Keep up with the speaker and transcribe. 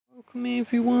Welcome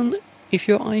everyone. If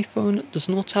your iPhone does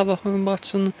not have a home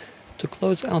button to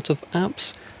close out of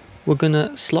apps, we're going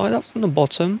to slide up from the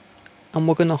bottom and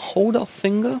we're going to hold our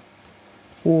finger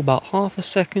for about half a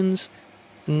second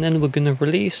and then we're going to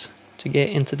release to get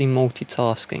into the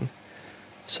multitasking.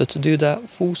 So to do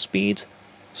that full speed,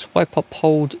 swipe up,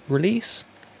 hold, release,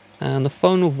 and the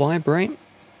phone will vibrate,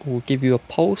 will give you a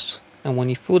pulse, and when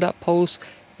you feel that pulse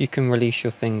you can release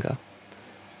your finger.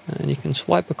 And you can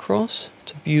swipe across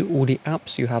to view all the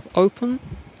apps you have open.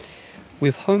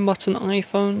 With home button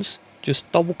iPhones, just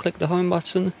double click the home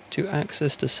button to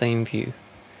access the same view.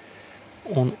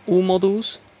 On all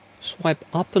models, swipe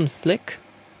up and flick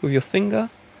with your finger.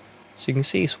 So you can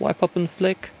see swipe up and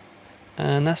flick,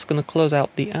 and that's going to close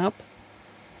out the app.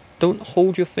 Don't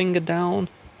hold your finger down,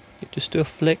 you just do a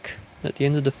flick. At the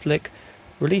end of the flick,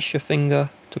 release your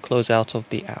finger to close out of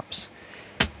the apps.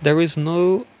 There is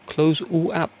no close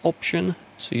all app option,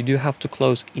 so you do have to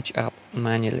close each app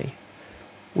manually.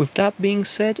 With that being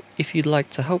said, if you'd like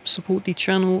to help support the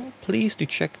channel, please do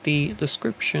check the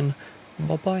description.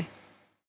 Bye bye.